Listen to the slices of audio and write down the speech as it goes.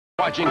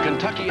Watching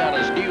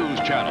Kentuckiana's news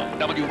channel,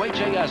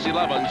 WHAS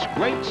 11's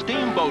Great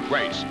Steamboat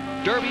Race,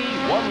 Derby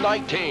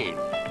 119.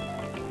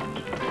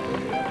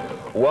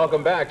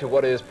 Welcome back to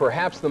what is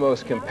perhaps the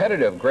most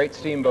competitive Great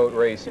Steamboat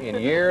Race in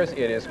years.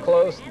 It is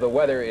close, the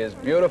weather is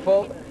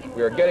beautiful,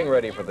 we are getting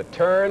ready for the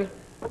turn.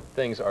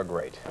 Things are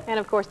great. And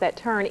of course that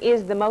turn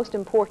is the most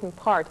important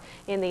part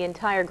in the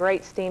entire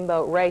Great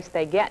Steamboat Race.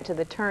 They get to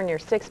the turn near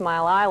 6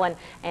 Mile Island,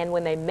 and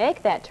when they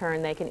make that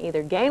turn they can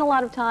either gain a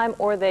lot of time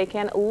or they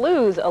can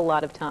lose a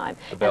lot of time.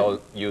 The Belle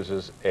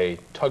uses a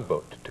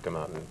tugboat to come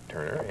out and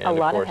turn her, and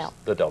of course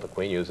the Delta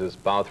Queen uses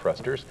bow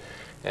thrusters.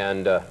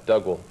 And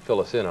Doug will fill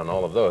us in on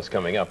all of those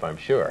coming up, I'm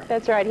sure.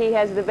 That's right. He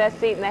has the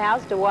best seat in the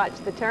house to watch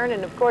the turn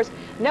and, of course,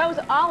 knows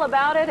all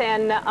about it.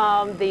 And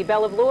the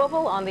Belle of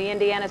Louisville on the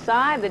Indiana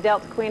side, the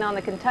Delta Queen on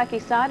the Kentucky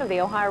side of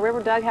the Ohio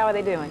River. Doug, how are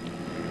they doing?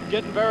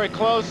 Getting very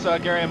close,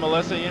 Gary and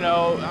Melissa. You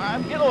know,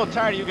 I'm getting a little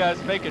tired of you guys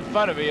making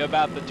fun of me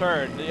about the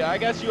turn. I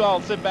guess you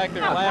all sit back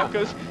there and laugh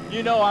because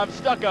you know I'm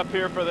stuck up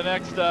here for the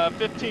next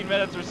 15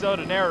 minutes or so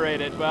to narrate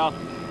it. Well,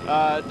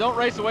 don't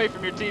race away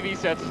from your TV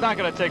sets. It's not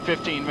going to take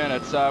 15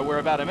 minutes. We're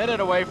about a minute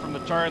away from the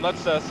turn.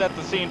 Let's set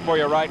the scene for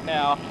you right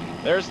now.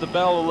 There's the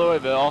Belle of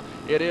Louisville.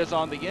 It is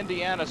on the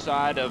Indiana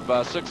side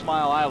of 6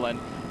 Mile Island.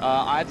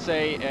 I'd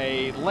say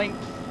a length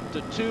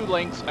to 2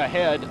 lengths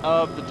ahead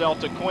of the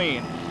Delta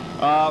Queen.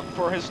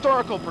 For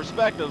historical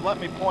perspective, let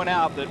me point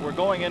out that we're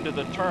going into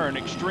the turn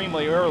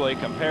extremely early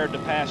compared to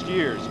past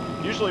years.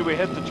 Usually we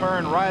hit the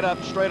turn right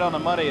up straight on the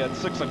money at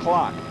 6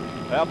 o'clock.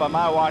 Well, by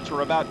my watch,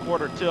 we're about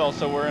quarter till,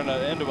 so we're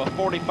into a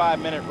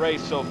 45-minute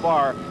race so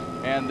far,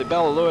 and the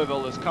Belle of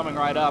Louisville is coming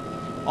right up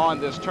on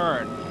this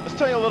turn. Let's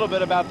tell you a little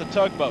bit about the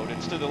tugboat.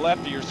 It's to the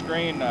left of your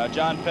screen.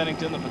 John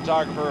Pennington, the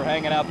photographer,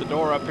 hanging out the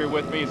door up here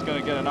with me. He's going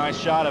to get a nice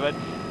shot of it.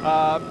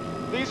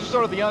 These are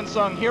sort of the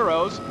unsung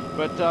heroes,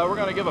 but we're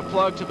going to give a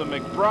plug to the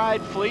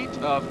McBride fleet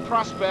of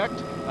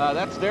Prospect.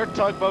 That's their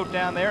tugboat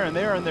down there, and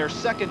they're in their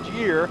second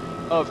year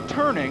of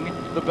turning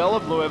the Belle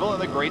of Louisville in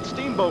the Great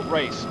Steamboat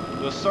Race.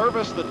 The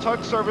service, the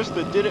tug service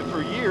that did it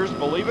for years,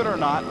 believe it or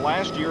not,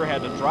 last year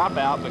had to drop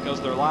out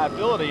because their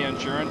liability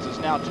insurance is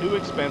now too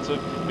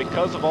expensive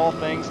because of all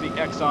things the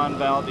Exxon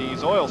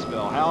Valdez oil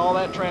spill. How all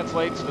that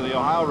translates to the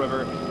Ohio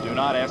River, do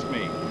not ask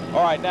me.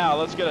 All right, now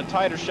let's get a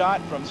tighter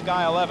shot from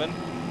Sky 11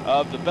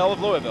 of the Belle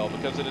of Louisville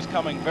because it is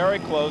coming very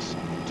close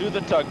to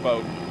the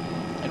tugboat.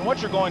 And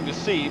what you're going to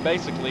see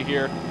basically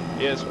here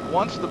is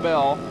once the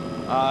Belle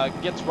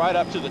gets right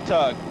up to the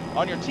tug,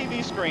 on your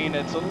TV screen,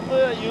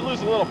 you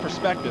lose a little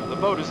perspective. The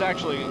boat is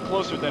actually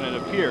closer than it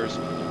appears,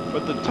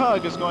 but the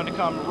tug is going to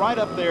come right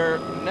up there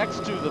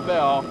next to the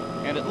Belle,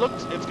 and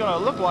it's going to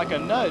look like a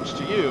nudge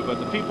to you, but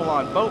the people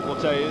on boat will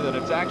tell you that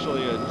it's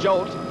actually a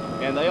jolt,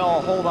 and they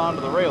all hold on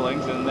to the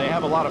railings, and they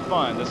have a lot of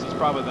fun. This is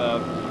probably the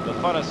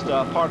funnest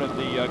part of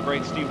the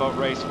Great Steamboat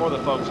Race for the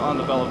folks on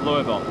the Belle of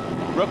Louisville.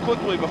 Real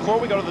quickly, before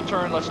we go to the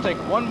turn, let's take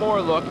one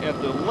more look at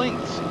the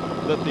lengths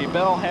that the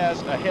Belle has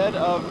ahead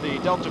of the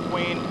Delta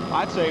Queen.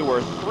 I'd say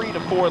we're 3 to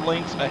 4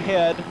 lengths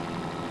ahead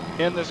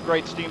in this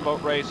Great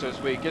Steamboat Race as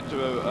we get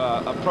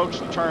to approach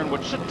the turn,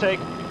 which should take,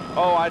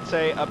 I'd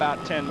say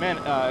about 2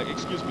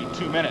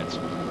 minutes.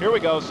 Here we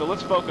go, so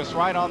let's focus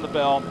right on the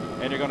Belle,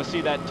 and you're going to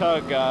see that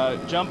tug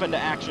jump into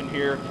action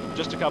here in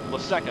just a couple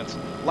of seconds.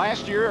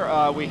 Last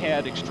year, we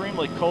had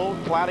extremely cold,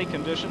 cloudy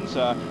conditions.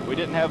 We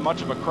didn't have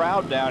much of a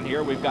crowd down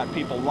here. We've got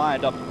people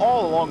lined up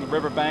all along the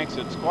riverbanks.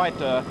 It's quite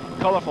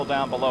colorful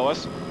down below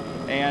us.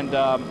 And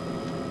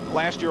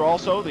last year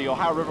also, the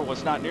Ohio River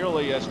was not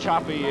nearly as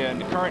choppy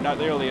and the current not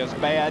nearly as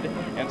bad.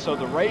 And so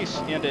the race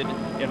ended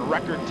in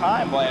record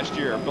time last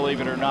year,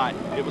 believe it or not.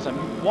 It was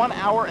 1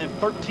 hour and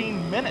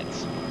 13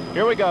 minutes.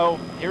 Here we go.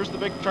 Here's the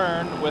big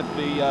turn with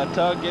the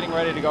tug getting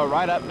ready to go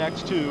right up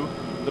next to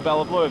the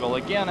Belle of Louisville.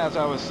 Again, as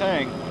I was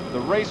saying,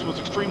 the race was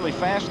extremely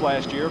fast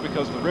last year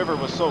because the river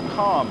was so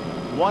calm.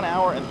 1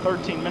 hour and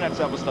 13 minutes.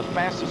 That was the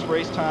fastest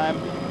race time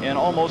in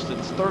almost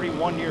its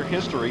 31-year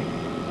history.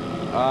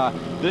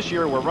 This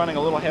year we're running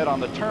a little ahead on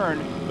the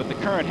turn, but the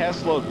current has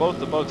slowed both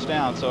the boats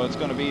down, so it's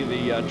going to be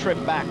the trip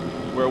back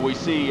where we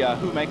see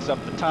who makes up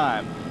the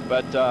time.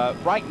 But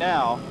right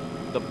now,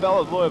 the Belle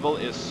of Louisville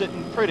is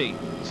sitting pretty.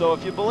 So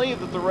if you believe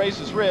that the race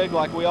is rigged,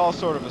 like we all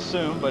sort of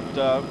assume, but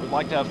we'd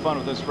like to have fun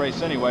with this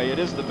race anyway, it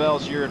is the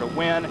Belle's year to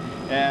win,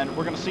 and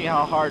we're going to see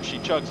how hard she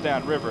chugs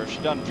down river. If she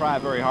doesn't try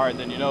very hard,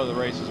 then you know the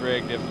race is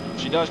rigged. If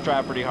she does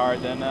try pretty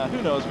hard, then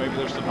who knows, maybe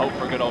there's some hope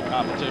for good old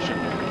competition.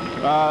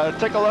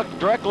 Take a look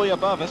directly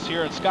above us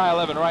here at Sky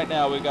 11 right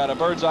now. We've got a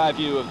bird's eye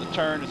view of the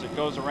turn as it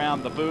goes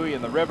around the buoy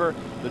and the river.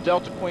 The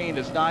Delta Queen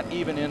is not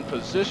even in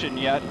position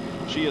yet.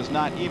 She is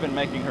not even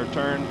making her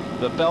turn.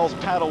 The Belle's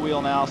paddle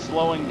wheel now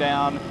slowing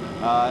down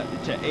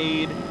to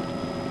aid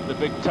the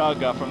big tug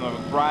from the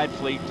McBride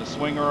fleet to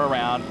swing her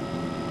around.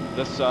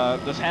 This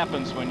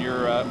happens when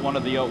you're one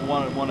of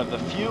the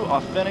few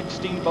authentic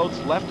steamboats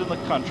left in the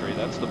country.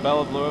 That's the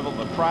Belle of Louisville,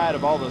 the pride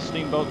of all the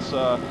steamboats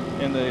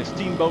in the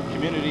steamboat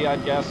community, I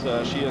guess.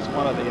 She is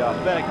one of the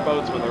authentic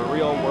boats with a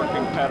real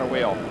working paddle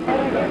wheel.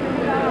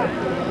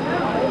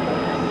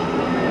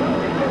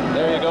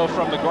 there you go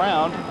from the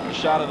ground, a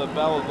shot of the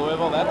Belle of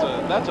Louisville.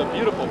 That's a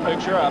beautiful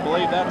picture. I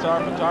believe that's our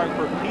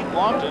photographer, Pete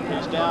Longton,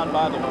 who's down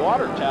by the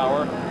water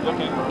tower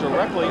looking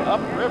directly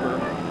upriver.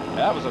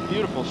 That was a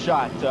beautiful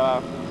shot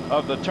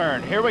of the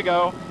turn. Here we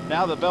go.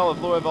 Now the Belle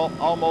of Louisville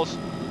almost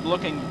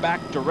looking back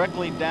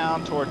directly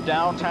down toward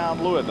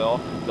downtown Louisville.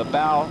 The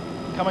bow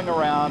coming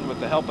around with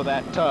the help of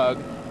that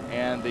tug,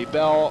 and the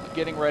Belle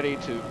getting ready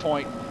to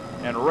point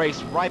and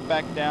race right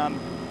back down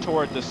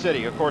toward the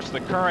city. Of course,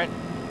 the current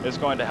is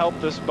going to help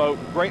this boat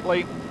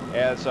greatly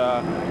as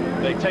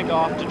they take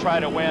off to try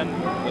to win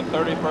the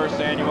 31st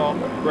annual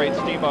Great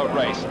Steamboat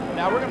Race.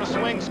 Now we're going to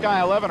swing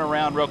Sky 11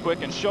 around real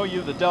quick and show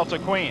you the Delta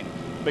Queen,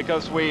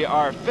 because we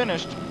are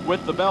finished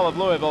with the Belle of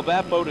Louisville.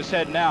 That boat is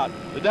heading out.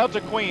 The Delta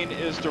Queen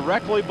is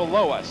directly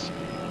below us.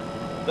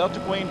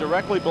 Delta Queen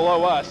directly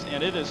below us,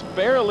 and it is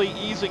barely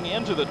easing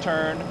into the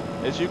turn,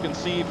 as you can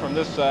see from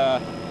this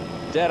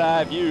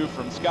dead-eye view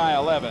from Sky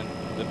 11.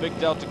 The big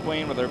Delta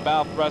Queen with her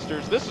bow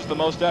thrusters. This is the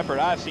most effort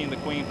I've seen the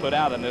Queen put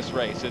out in this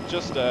race. It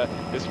just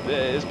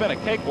it's been a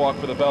cakewalk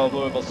for the Belle of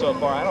Louisville so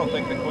far. I don't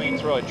think the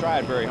Queen's really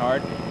tried very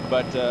hard,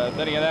 but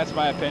then again, that's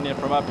my opinion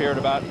from up here at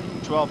about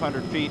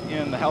 1,200 feet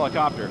in the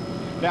helicopter.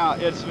 Now,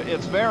 it's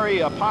very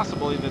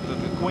possible that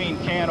the Queen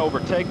can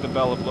overtake the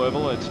Belle of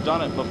Louisville. It's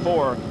done it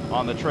before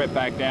on the trip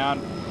back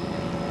down.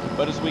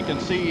 But as we can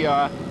see,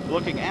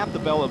 looking at the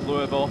Belle of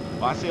Louisville,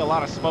 well, I see a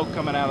lot of smoke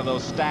coming out of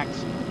those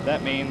stacks.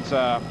 That means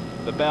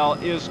the Belle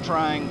is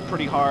trying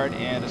pretty hard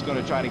and is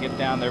going to try to get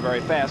down there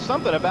very fast.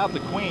 Something about the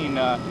Queen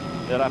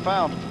that I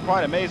found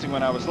quite amazing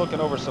when I was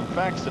looking over some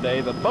facts today.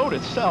 The boat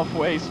itself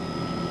weighs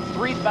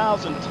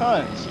 3,000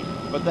 tons,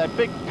 but that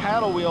big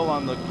paddle wheel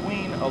on the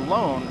Queen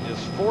alone is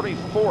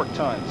 44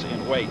 tons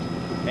in weight.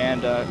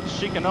 And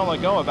she can only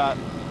go about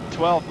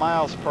 12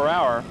 miles per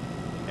hour.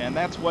 And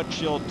that's what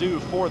she'll do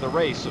for the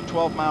race, so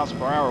 12 miles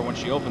per hour when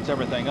she opens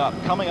everything up.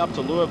 Coming up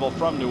to Louisville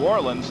from New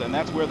Orleans, and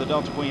that's where the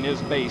Delta Queen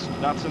is based,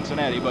 not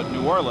Cincinnati, but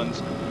New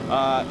Orleans,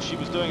 she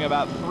was doing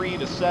about 3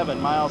 to 7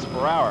 miles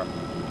per hour.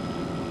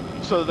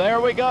 So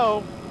there we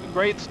go.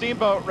 Great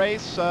Steamboat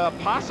Race,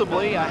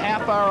 possibly a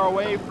half hour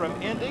away from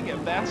ending.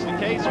 If that's the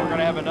case, we're going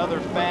to have another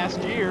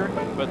fast year,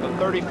 but the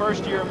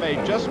 31st year may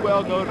just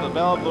well go to the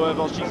Belle of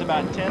Louisville. She's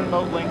about 10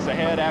 boat lengths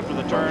ahead after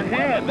the turn,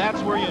 and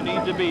that's where you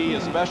need to be,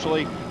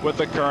 especially with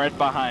the current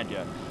behind you.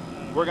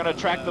 We're going to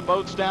track the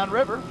boats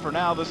downriver. For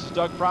now, this is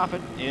Doug Proffitt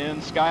in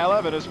Sky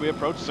 11 as we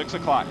approach 6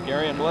 o'clock.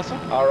 Gary and Melissa?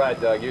 All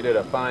right, Doug, you did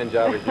a fine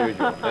job as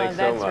usual. Thanks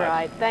so much. That's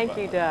right. Thank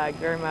you, Doug,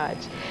 very much.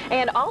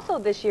 And also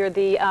this year,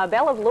 the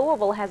Belle of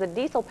Louisville has a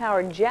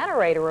diesel-powered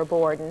generator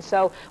aboard, and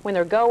so when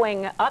they're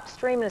going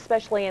upstream, and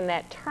especially in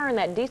that turn,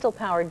 that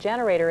diesel-powered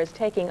generator is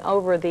taking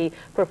over the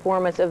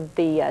performance of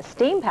the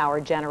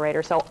steam-powered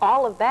generator, so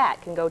all of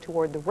that can go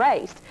toward the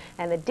race,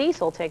 and the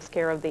diesel takes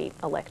care of the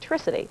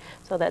electricity.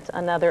 So that's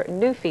another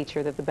new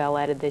feature that the Belle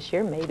added this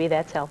year. Maybe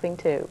that's helping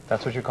too.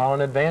 That's what you call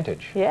an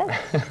advantage. Yes.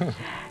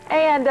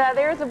 And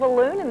there's a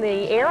balloon in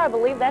the air. I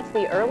believe that's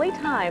the Early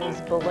Times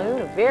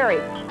balloon. A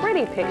very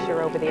pretty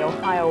picture over the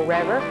Ohio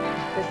River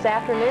this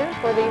afternoon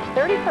for the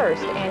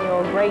 31st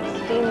annual Great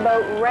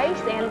Steamboat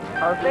Race, and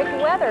perfect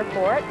weather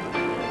for it.